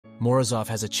Morozov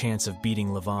has a chance of beating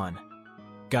Levan.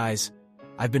 Guys,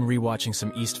 I've been rewatching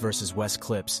some East vs. West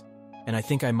clips, and I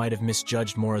think I might have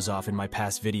misjudged Morozov in my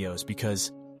past videos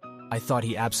because I thought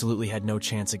he absolutely had no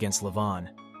chance against Levan.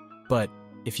 But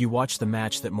if you watch the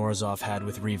match that Morozov had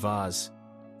with Rivas,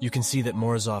 you can see that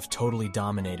Morozov totally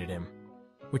dominated him,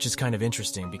 which is kind of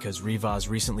interesting because Rivas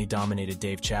recently dominated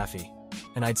Dave Chaffee,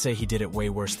 and I'd say he did it way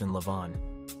worse than Levan.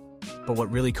 But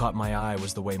what really caught my eye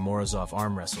was the way Morozov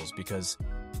arm wrestles, because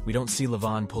we don't see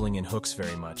Levan pulling in hooks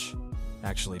very much.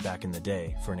 Actually, back in the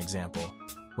day, for an example,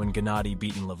 when Genadi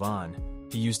beaten Levan,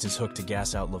 he used his hook to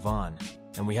gas out Levan,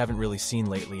 and we haven't really seen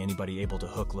lately anybody able to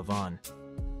hook Levan.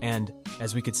 And,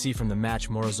 as we could see from the match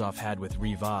Morozov had with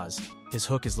Rivas, his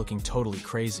hook is looking totally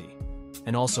crazy.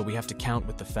 And also we have to count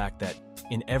with the fact that,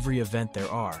 in every event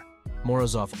there are,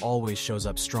 Morozov always shows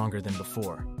up stronger than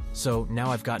before. So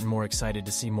now I've gotten more excited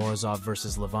to see Morozov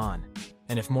versus Levan.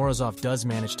 And if Morozov does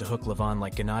manage to hook Levan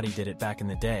like Genadi did it back in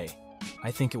the day,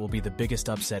 I think it will be the biggest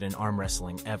upset in arm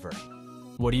wrestling ever.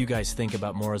 What do you guys think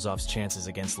about Morozov's chances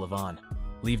against Levan?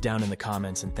 Leave down in the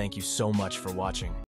comments, and thank you so much for watching.